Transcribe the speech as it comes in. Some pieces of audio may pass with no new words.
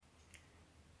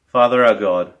Father our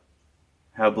God,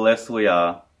 how blessed we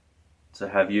are to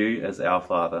have you as our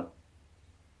Father,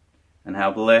 and how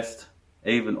blessed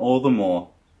even all the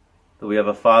more that we have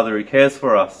a Father who cares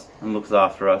for us and looks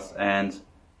after us and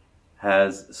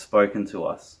has spoken to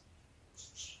us.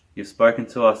 You've spoken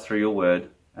to us through your word,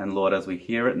 and Lord, as we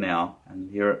hear it now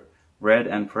and hear it read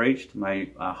and preached,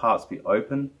 may our hearts be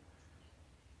open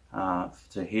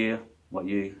to hear what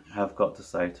you have got to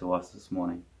say to us this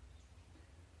morning.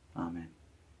 Amen.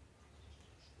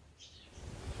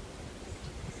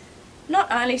 Not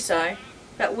only so,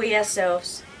 but we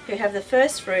ourselves, who have the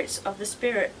first fruits of the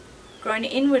Spirit, groan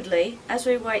inwardly as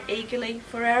we wait eagerly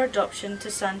for our adoption to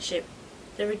sonship,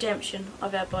 the redemption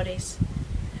of our bodies.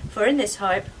 For in this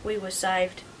hope we were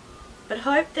saved. But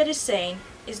hope that is seen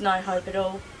is no hope at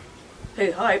all.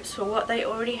 Who hopes for what they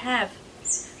already have?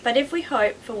 But if we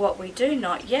hope for what we do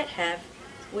not yet have,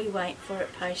 we wait for it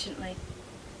patiently.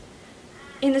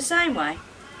 In the same way,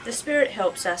 the Spirit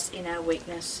helps us in our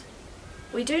weakness.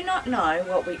 We do not know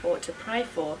what we ought to pray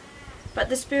for, but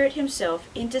the Spirit himself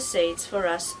intercedes for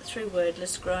us through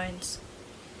wordless groans.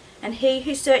 And he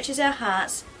who searches our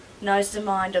hearts knows the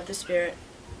mind of the Spirit,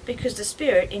 because the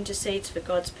Spirit intercedes for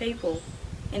God's people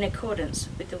in accordance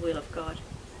with the will of God.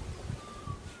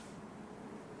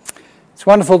 It's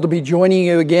wonderful to be joining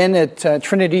you again at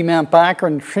Trinity Mount Barker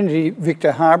and Trinity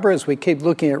Victor Harbour as we keep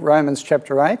looking at Romans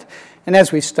chapter 8. And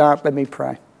as we start, let me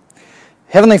pray.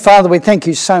 Heavenly Father, we thank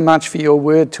you so much for your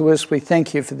word to us. We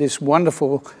thank you for this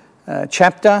wonderful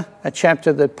chapter, a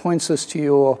chapter that points us to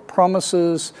your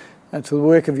promises, to the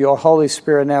work of your Holy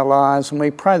Spirit in our lives. And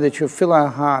we pray that you'll fill our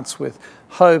hearts with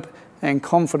hope and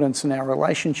confidence in our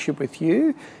relationship with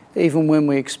you, even when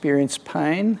we experience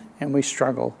pain and we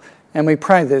struggle. And we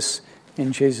pray this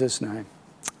in Jesus' name.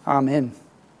 Amen.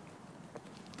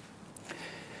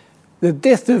 The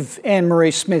death of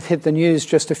Anne-Marie Smith hit the news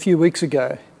just a few weeks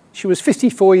ago. She was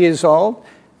 54 years old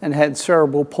and had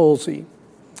cerebral palsy.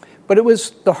 But it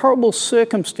was the horrible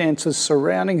circumstances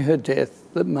surrounding her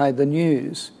death that made the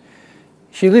news.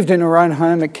 She lived in her own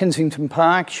home at Kensington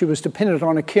Park. She was dependent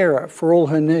on a carer for all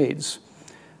her needs.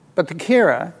 But the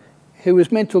carer, who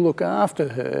was meant to look after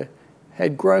her,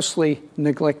 had grossly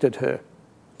neglected her.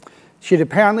 She'd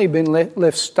apparently been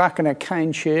left stuck in a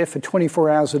cane chair for 24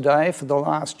 hours a day for the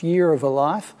last year of her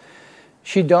life.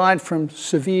 She died from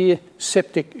severe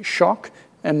septic shock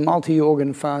and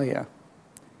multi-organ failure.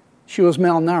 She was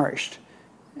malnourished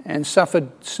and suffered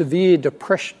severe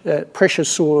pressure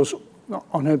sores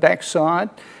on her backside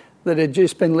that had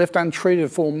just been left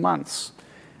untreated for months.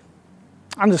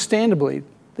 Understandably,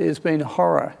 there's been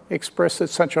horror expressed that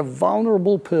such a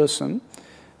vulnerable person,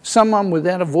 someone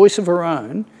without a voice of her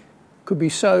own, could be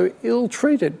so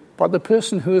ill-treated by the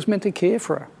person who was meant to care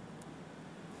for her.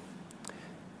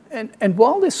 And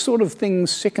while this sort of thing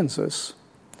sickens us,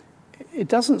 it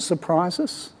doesn't surprise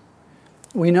us.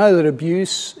 We know that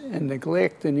abuse and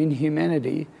neglect and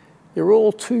inhumanity, they're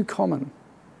all too common.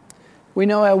 We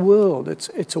know our world,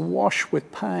 it's awash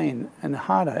with pain and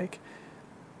heartache.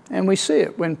 And we see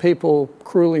it when people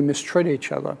cruelly mistreat each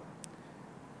other.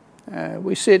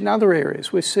 We see it in other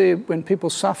areas. We see it when people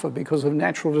suffer because of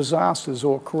natural disasters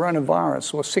or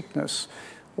coronavirus or sickness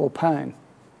or pain.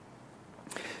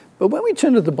 But when we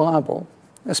turn to the Bible,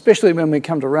 especially when we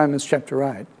come to Romans chapter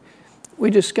 8, we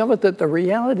discover that the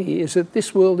reality is that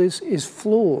this world is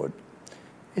flawed.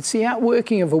 It's the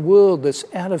outworking of a world that's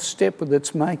out of step with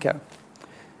its maker.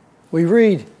 We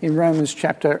read in Romans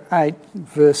chapter 8,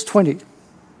 verse 20,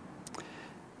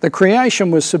 "The creation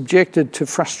was subjected to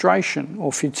frustration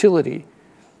or futility,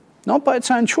 not by its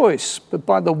own choice, but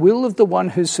by the will of the one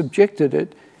who subjected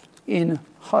it in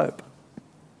hope."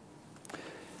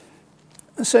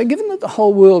 So given that the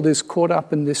whole world is caught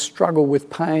up in this struggle with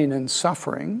pain and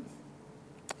suffering,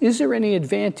 is there any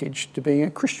advantage to being a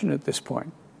Christian at this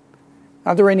point?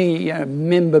 Are there any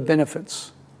member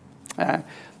benefits?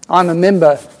 I'm a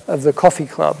member of the Coffee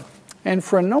Club, and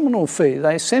for a nominal fee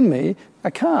they send me a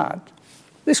card,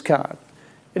 this card.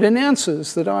 It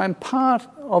announces that I'm part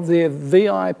of their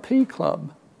VIP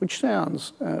club, which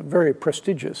sounds very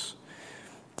prestigious.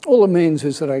 All it means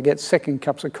is that I get second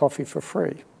cups of coffee for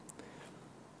free.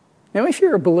 Now, if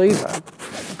you're a believer,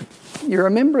 you're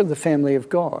a member of the family of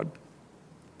God.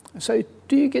 So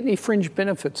do you get any fringe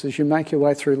benefits as you make your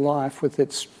way through life with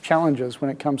its challenges when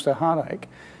it comes to heartache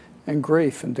and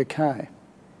grief and decay?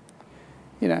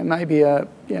 You know, maybe a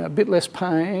bit less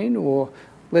pain or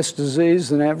less disease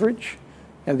than average,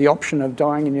 and the option of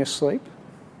dying in your sleep.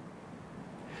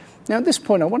 Now, at this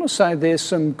point, I want to say there's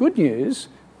some good news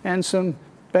and some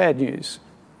bad news.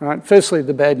 Right? Firstly,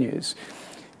 the bad news.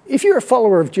 If you're a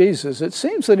follower of Jesus, it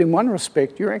seems that in one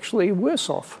respect you're actually worse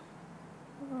off.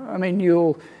 I mean,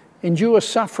 you'll endure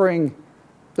suffering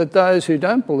that those who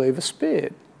don't believe are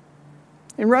spared.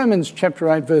 In Romans chapter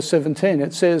 8, verse 17,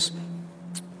 it says,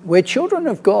 "We're children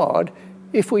of God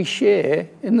if we share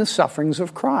in the sufferings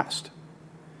of Christ."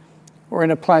 Or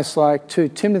in a place like 2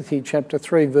 Timothy chapter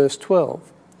 3, verse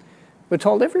 12, we're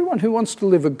told everyone who wants to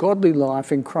live a godly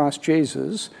life in Christ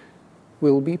Jesus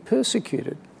will be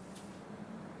persecuted.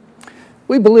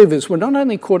 We believers, we're not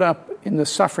only caught up in the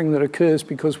suffering that occurs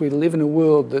because we live in a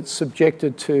world that's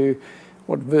subjected to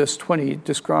what verse 20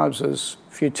 describes as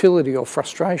futility or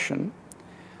frustration,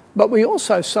 but we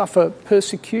also suffer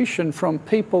persecution from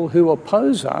people who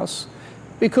oppose us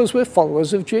because we're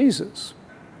followers of Jesus.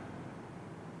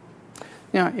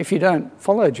 Now, if you don't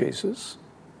follow Jesus,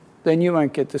 then you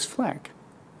won't get this flack.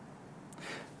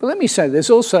 But let me say, there's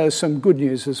also some good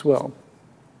news as well.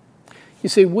 You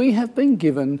see, we have been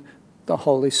given the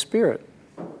Holy Spirit.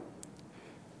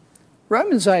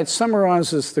 Romans 8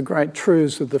 summarises the great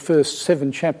truths of the first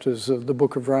 7 chapters of the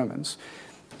book of Romans.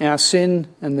 Our sin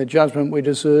and the judgment we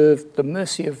deserve, the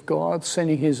mercy of God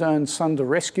sending his own Son to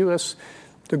rescue us,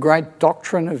 the great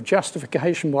doctrine of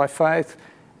justification by faith,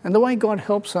 and the way God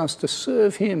helps us to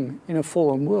serve him in a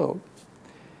fallen world.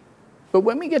 But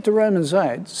when we get to Romans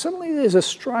 8, suddenly there's a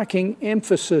striking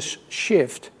emphasis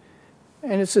shift,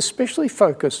 and it's especially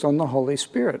focused on the Holy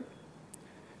Spirit.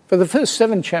 For the first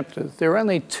 7 chapters, there are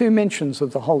only 2 mentions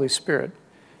of the Holy Spirit.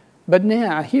 But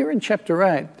now, here in chapter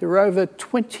 8, there are over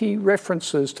 20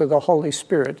 references to the Holy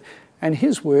Spirit and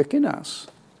his work in us.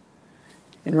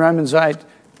 In Romans 8,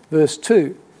 verse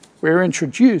 2, we're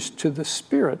introduced to the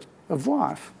Spirit of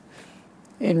life.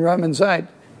 In Romans 8,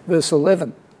 verse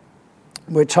 11,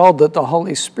 we're told that the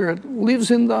Holy Spirit lives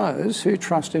in those who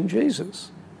trust in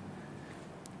Jesus.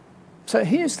 So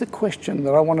here's the question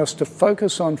that I want us to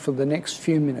focus on for the next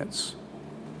few minutes.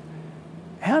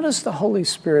 How does the Holy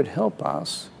Spirit help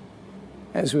us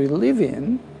as we live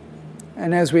in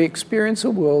and as we experience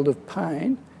a world of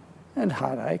pain and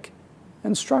heartache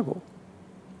and struggle?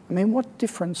 I mean, what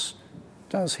difference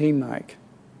does he make?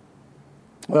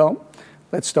 Well,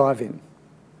 let's dive in.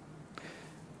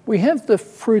 We have the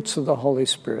fruits of the Holy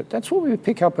Spirit. That's what we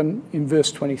pick up in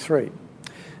verse 23.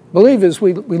 Believers,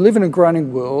 we live in a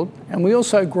groaning world, and we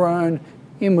also groan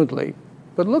inwardly.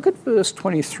 But look at verse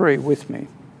 23 with me.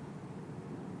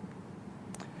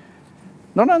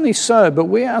 Not only so, but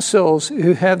we ourselves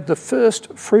who have the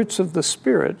first fruits of the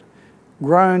Spirit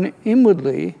groan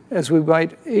inwardly as we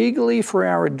wait eagerly for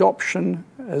our adoption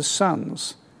as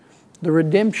sons, the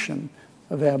redemption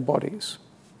of our bodies.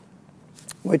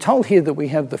 We're told here that we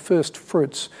have the first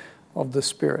fruits of the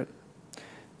Spirit.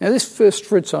 Now, this first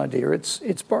fruits idea,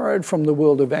 it's borrowed from the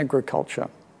world of agriculture.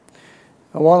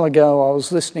 A while ago, I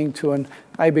was listening to an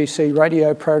ABC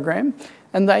radio program,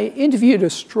 and they interviewed a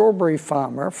strawberry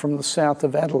farmer from the south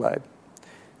of Adelaide.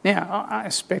 Now, I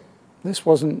expect this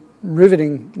wasn't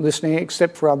riveting listening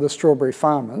except for other strawberry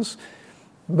farmers,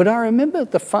 but I remember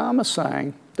the farmer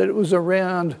saying that it was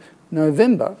around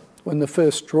November when the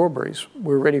first strawberries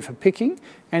were ready for picking,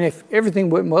 and if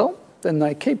everything went well, then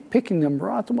they keep picking them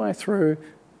right the way through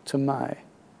to May.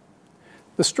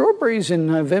 The strawberries in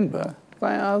November,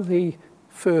 they are the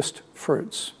first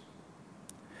fruits.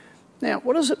 Now,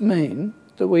 what does it mean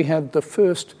that we have the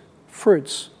first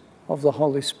fruits of the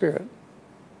Holy Spirit?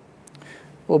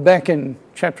 Well, back in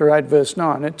chapter 8, verse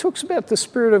 9, it talks about the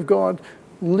Spirit of God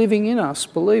living in us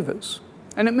believers.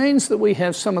 And it means that we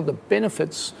have some of the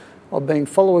benefits of being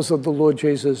followers of the Lord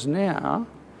Jesus now,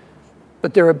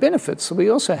 but there are benefits that we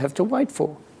also have to wait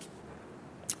for.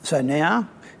 So now,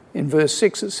 in verse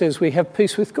 6, it says we have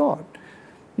peace with God.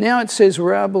 Now it says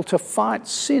we're able to fight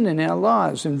sin in our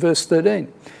lives in verse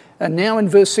 13. And now in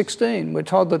verse 16, we're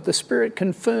told that the Spirit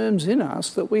confirms in us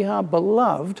that we are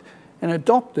beloved and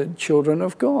adopted children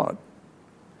of God.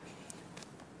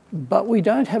 But we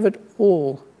don't have it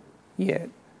all yet.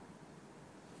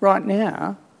 Right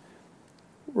now,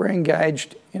 we're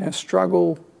engaged in a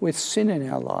struggle with sin in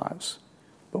our lives,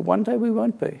 but one day we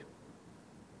won't be.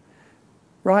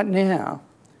 Right now,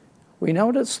 we know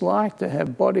what it's like to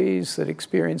have bodies that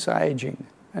experience aging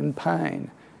and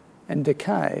pain and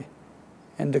decay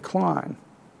and decline.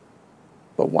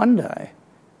 But one day,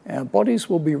 our bodies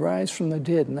will be raised from the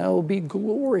dead and they will be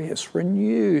glorious,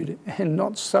 renewed, and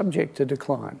not subject to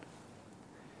decline.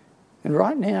 And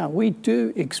right now, we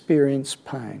do experience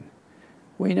pain.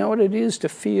 We know what it is to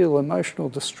feel emotional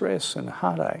distress and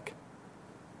heartache.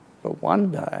 But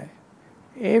one day,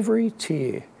 every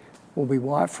tear will be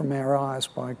wiped from our eyes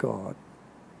by God.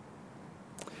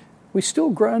 We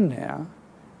still groan now,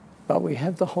 but we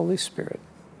have the Holy Spirit.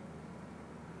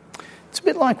 It's a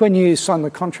bit like when you sign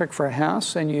the contract for a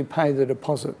house and you pay the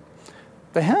deposit.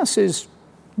 The house is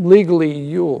legally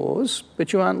yours,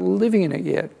 but you aren't living in it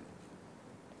yet.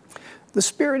 The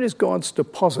Spirit is God's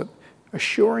deposit,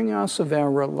 assuring us of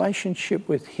our relationship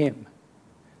with Him,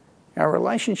 our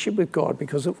relationship with God,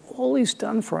 because of all He's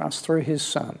done for us through His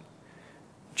Son.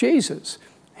 Jesus,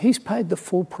 He's paid the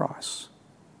full price.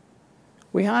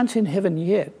 We aren't in heaven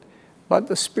yet, but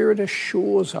the Spirit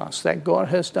assures us that God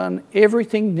has done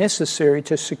everything necessary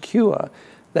to secure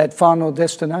that final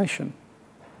destination.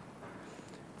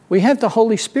 We have the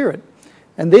Holy Spirit,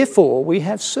 and therefore we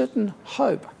have certain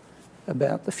hope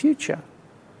about the future.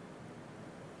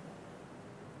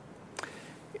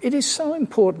 It is so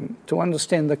important to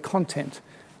understand the content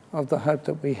of the hope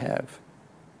that we have.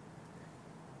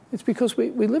 It's because we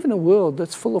live in a world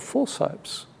that's full of false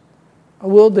hopes, a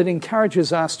world that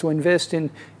encourages us to invest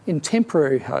in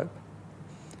temporary hope.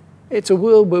 It's a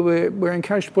world where we're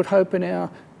encouraged to put hope in our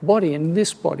body, in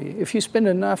this body. If you spend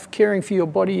enough caring for your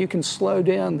body, you can slow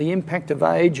down the impact of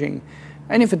aging.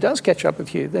 And if it does catch up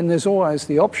with you, then there's always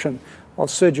the option of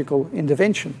surgical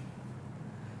intervention.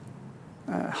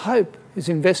 Hope is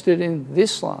invested in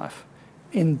this life,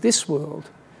 in this world.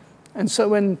 And so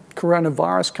when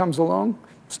coronavirus comes along,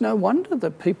 it's no wonder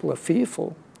that people are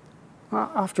fearful.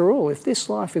 After all, if this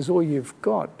life is all you've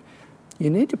got, you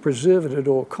need to preserve it at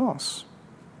all costs.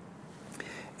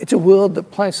 It's a world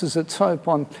that places its hope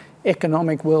on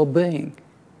economic well-being.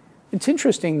 It's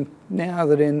interesting now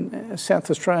that in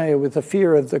South Australia, with the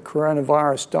fear of the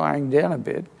coronavirus dying down a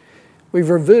bit, we've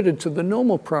reverted to the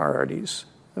normal priorities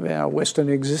of our Western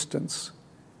existence.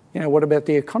 What about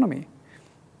the economy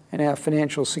and our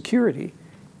financial security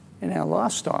and our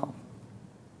lifestyle?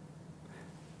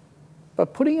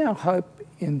 But putting our hope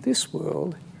in this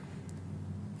world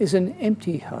is an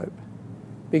empty hope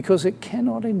because it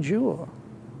cannot endure.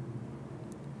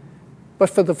 But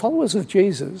for the followers of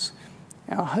Jesus,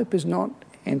 our hope is not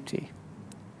empty.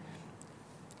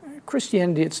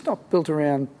 Christianity, it's not built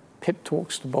around pep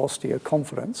talks to bolster your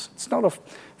confidence. It's not a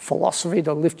philosophy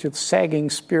to lift your sagging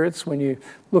spirits when you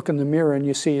look in the mirror and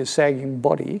you see your sagging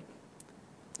body.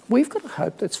 We've got a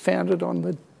hope that's founded on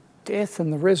the death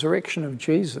and the resurrection of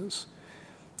Jesus.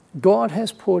 God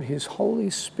has poured His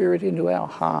Holy Spirit into our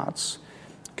hearts,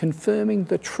 confirming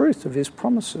the truth of His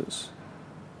promises.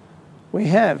 We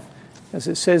have, as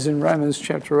it says in Romans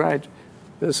chapter 8,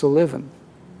 verse 11,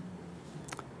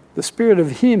 the Spirit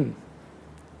of Him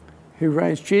who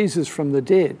raised Jesus from the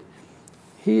dead,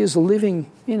 He is living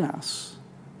in us.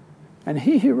 And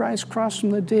He who raised Christ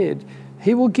from the dead,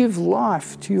 He will give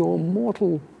life to your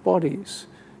mortal bodies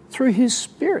through His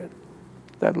Spirit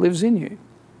that lives in you.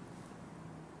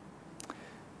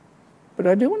 But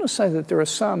I do want to say that there are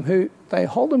some who, they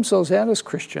hold themselves out as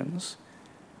Christians,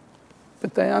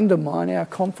 but they undermine our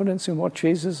confidence in what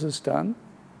Jesus has done.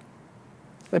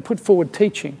 They put forward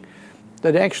teaching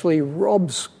that actually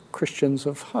robs Christians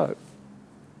of hope.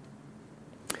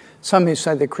 Some who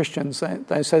say they're Christians,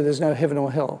 they say there's no heaven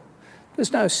or hell.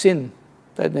 There's no sin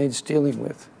that needs dealing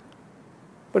with.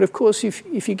 But of course,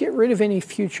 if you get rid of any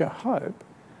future hope,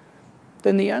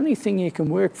 then the only thing you can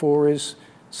work for is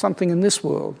something in this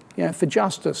world, for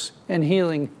justice and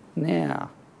healing now.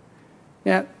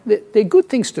 Now, they're good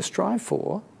things to strive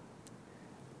for,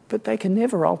 but they can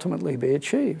never ultimately be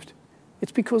achieved.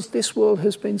 It's because this world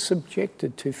has been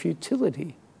subjected to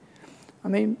futility. I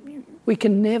mean, we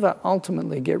can never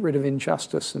ultimately get rid of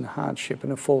injustice and hardship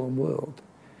in a fallen world.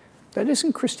 That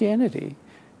isn't Christianity.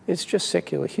 It's just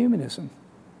secular humanism.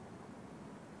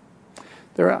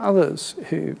 There are others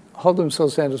who hold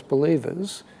themselves out as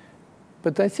believers,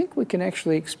 but they think we can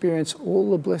actually experience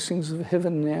all the blessings of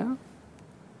heaven now.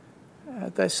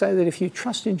 They say that if you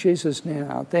trust in Jesus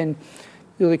now, then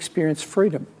you'll experience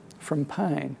freedom from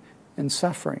pain and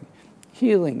suffering,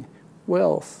 healing,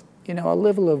 wealth, a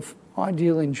level of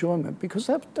ideal enjoyment, because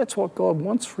that's what God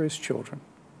wants for His children.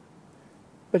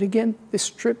 But again, this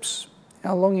strips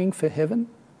our longing for heaven.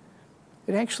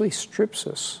 It actually strips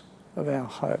us of our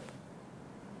hope.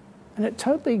 And it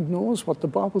totally ignores what the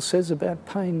Bible says about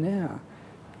pain now.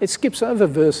 It skips over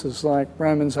verses like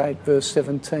Romans 8, verse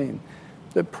 17,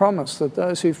 that promise that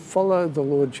those who follow the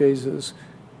Lord Jesus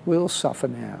will suffer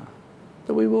now,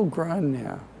 that we will groan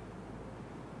now.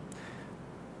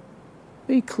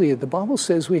 Be clear, the Bible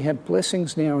says we have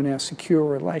blessings now in our secure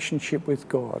relationship with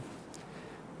God,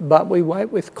 but we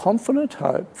wait with confident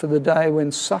hope for the day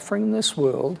when suffering in this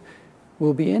world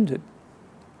will be ended.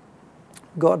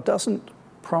 God doesn't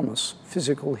promise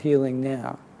physical healing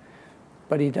now,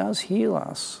 but He does heal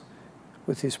us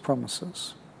with His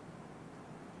promises.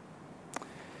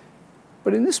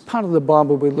 But in this part of the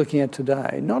Bible we're looking at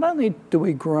today, not only do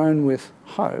we groan with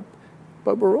hope,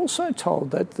 but we're also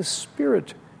told that the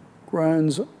Spirit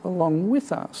groans along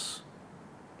with us.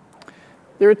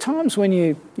 There are times when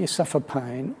you suffer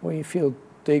pain, or you feel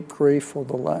deep grief or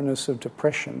the lowness of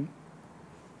depression.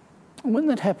 And when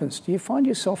that happens, do you find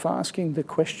yourself asking the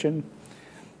question,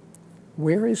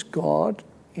 where is God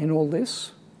in all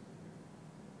this?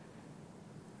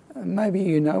 And maybe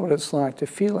you know what it's like to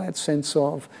feel that sense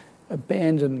of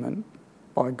abandonment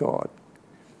by God.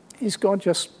 Is God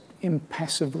just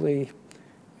impassively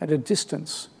at a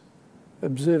distance,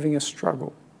 observing a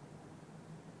struggle?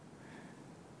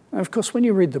 And of course, when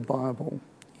you read the Bible,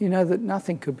 you know that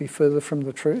nothing could be further from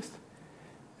the truth.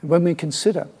 And when we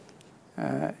consider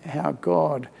how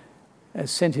God has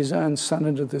sent his own Son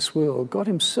into this world, God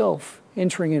himself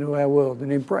entering into our world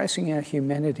and embracing our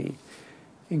humanity,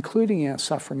 including our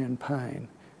suffering and pain,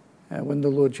 when the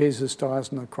Lord Jesus dies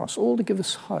on the cross, all to give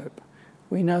us hope,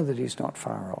 we know that he's not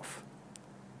far off.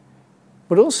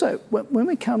 But also, when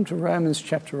we come to Romans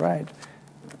chapter 8,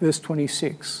 verse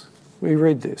 26, we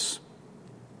read this.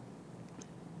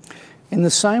 In the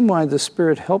same way, the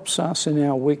Spirit helps us in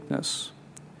our weakness.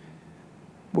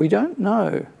 We don't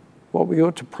know what we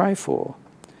ought to pray for,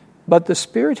 but the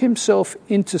Spirit himself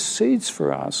intercedes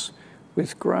for us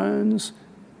with groans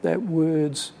that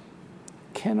words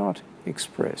cannot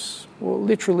express. Or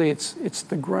literally, it's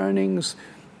the groanings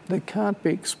that can't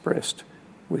be expressed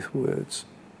with words.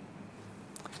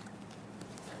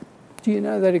 Do you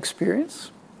know that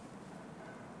experience?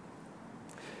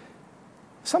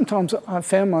 Sometimes I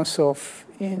found myself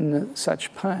in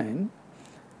such pain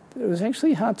that it was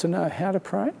actually hard to know how to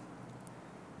pray.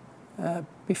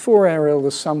 Before our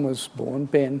eldest son was born,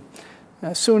 Ben,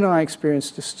 Sue and I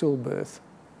experienced a stillbirth.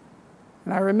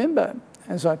 And I remember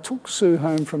as I took Sue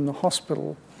home from the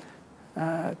hospital,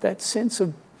 that sense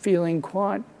of feeling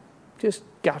quite just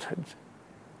gutted.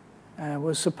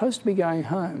 Was supposed to be going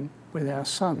home with our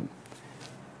son,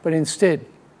 but instead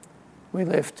we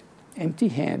left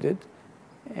empty-handed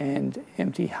and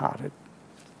empty-hearted.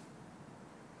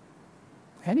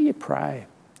 How do you pray?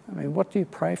 I mean, what do you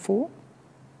pray for?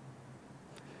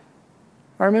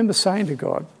 I remember saying to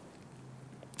God,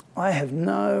 I have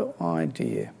no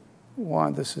idea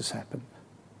why this has happened.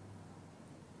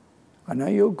 I know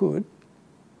you're good.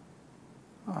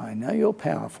 I know you're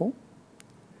powerful.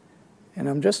 And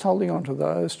I'm just holding on to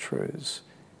those truths,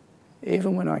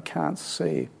 even when I can't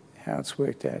see how it's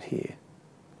worked out here.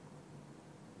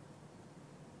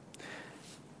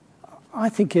 I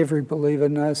think every believer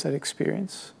knows that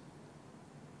experience.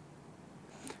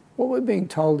 What we're being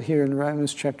told here in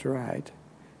Romans chapter 8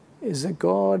 is that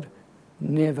God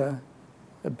never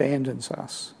abandons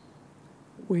us.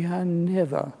 We are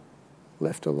never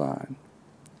left alone.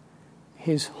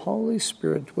 His Holy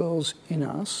Spirit dwells in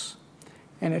us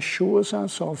and assures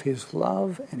us of his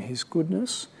love and his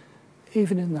goodness,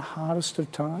 even in the hardest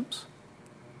of times.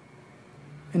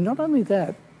 And not only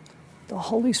that, the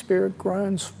Holy Spirit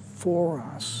groans for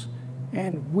us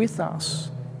and with us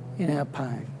in our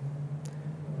pain.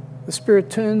 The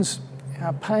Spirit turns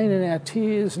our pain and our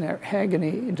tears and our agony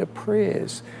into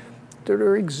prayers that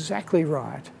are exactly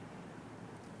right,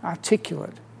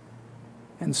 articulate,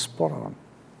 and spot on.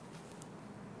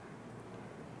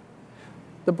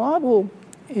 The Bible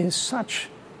is such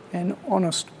an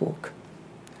honest book.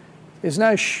 There's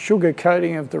no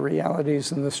sugarcoating of the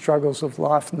realities and the struggles of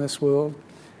life in this world.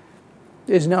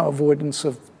 There's no avoidance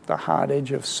of the hard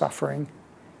edge of suffering.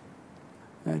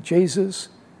 Jesus,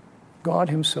 God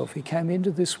himself, he came into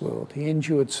this world. He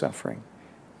endured suffering.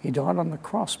 He died on the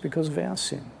cross because of our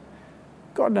sin.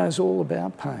 God knows all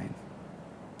about pain.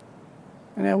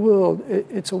 And our world,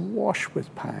 it's awash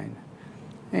with pain.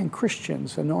 And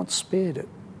Christians are not spared it.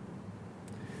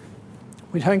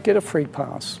 We don't get a free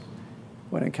pass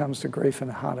when it comes to grief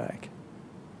and heartache.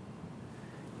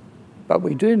 But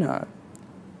we do know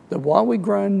that while we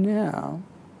groan now,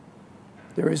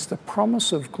 there is the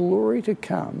promise of glory to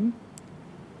come,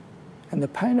 and the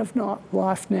pain of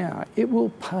life now, it will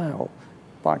pale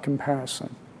by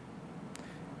comparison.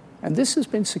 And this has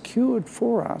been secured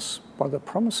for us by the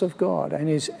promise of God and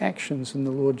his actions in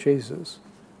the Lord Jesus.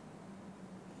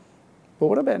 But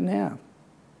what about now?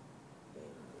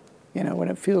 You know, when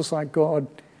it feels like God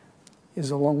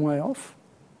is a long way off?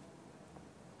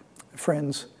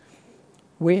 Friends,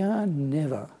 we are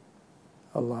never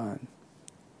alone.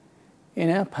 In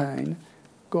our pain,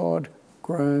 God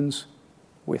groans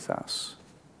with us.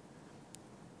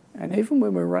 And even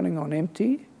when we're running on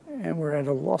empty and we're at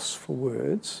a loss for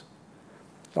words,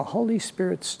 the Holy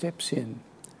Spirit steps in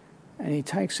and he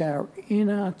takes our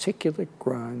inarticulate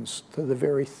groans to the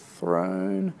very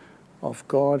throne of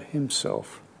God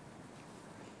himself.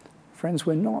 Friends,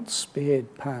 we're not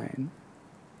spared pain,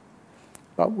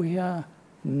 but we are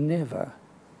never,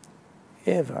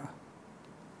 ever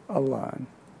alone.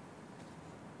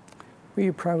 Will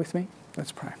you pray with me?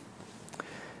 Let's pray.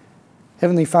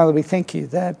 Heavenly Father, we thank you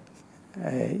that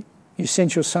you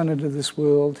sent your Son into this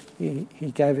world. He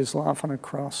gave his life on a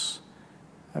cross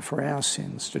for our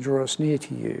sins, to draw us near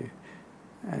to you.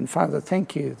 And Father,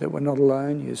 thank you that we're not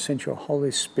alone. You sent your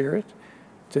Holy Spirit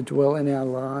to dwell in our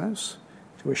lives,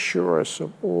 to assure us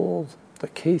of all the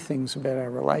key things about our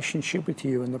relationship with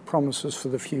you and the promises for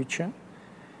the future.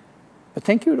 But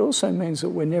thank you, it also means that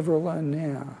we're never alone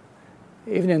now.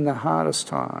 Even in the hardest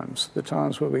times, the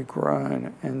times where we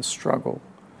groan and struggle,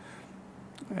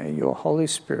 your Holy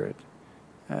Spirit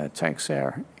takes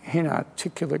our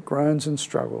inarticulate groans and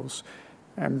struggles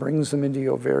and brings them into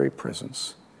your very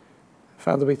presence.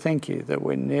 Father, we thank you that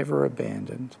we're never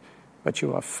abandoned, but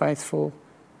you are faithful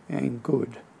and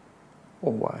good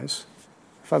always.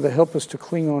 Father, help us to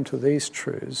cling on to these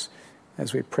truths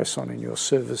as we press on in your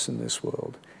service in this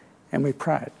world. And we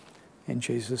pray it in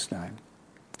Jesus' name.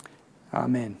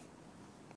 Amen.